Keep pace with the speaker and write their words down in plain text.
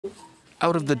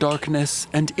Out of the darkness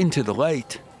and into the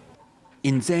light.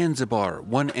 In Zanzibar,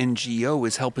 one NGO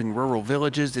is helping rural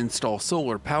villages install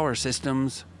solar power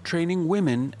systems, training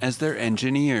women as their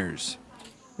engineers.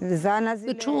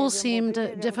 The tools seemed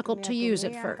difficult to use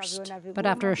at first, but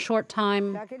after a short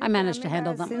time, I managed to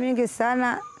handle them.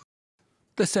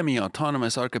 The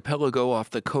semi-autonomous archipelago off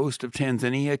the coast of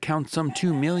Tanzania counts some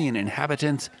 2 million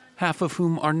inhabitants, half of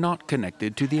whom are not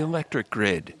connected to the electric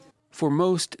grid. For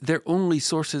most, their only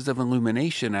sources of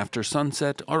illumination after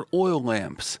sunset are oil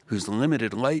lamps, whose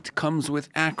limited light comes with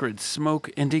acrid smoke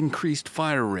and increased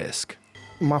fire risk.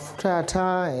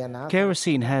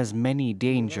 Kerosene has many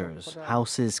dangers.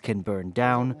 Houses can burn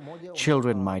down,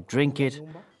 children might drink it.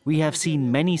 We have seen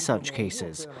many such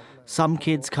cases. Some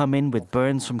kids come in with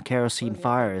burns from kerosene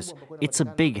fires. It's a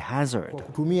big hazard.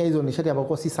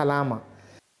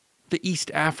 The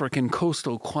East African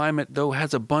coastal climate, though,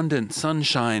 has abundant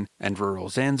sunshine, and rural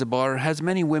Zanzibar has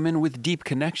many women with deep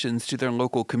connections to their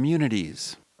local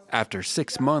communities. After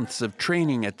 6 months of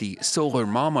training at the Solar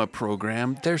Mama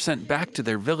program, they're sent back to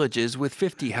their villages with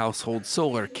 50 household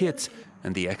solar kits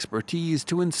and the expertise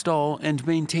to install and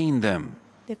maintain them.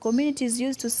 The community is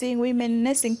used to seeing women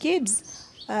nursing kids,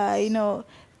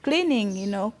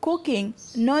 cleaning, cooking,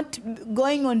 not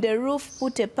going on the roof,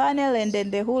 put a panel, and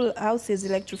then the whole house is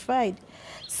electrified.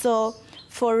 So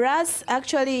for us,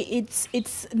 actually,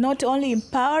 it's not only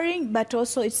empowering, but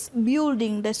also it's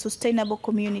building the sustainable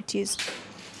communities.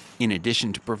 In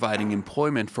addition to providing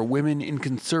employment for women in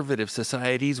conservative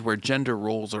societies where gender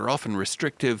roles are often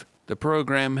restrictive, the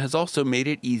program has also made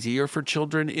it easier for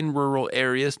children in rural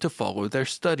areas to follow their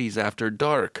studies after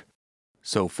dark.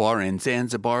 So far in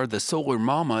Zanzibar, the Solar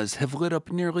Mamas have lit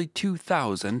up nearly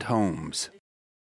 2,000 homes.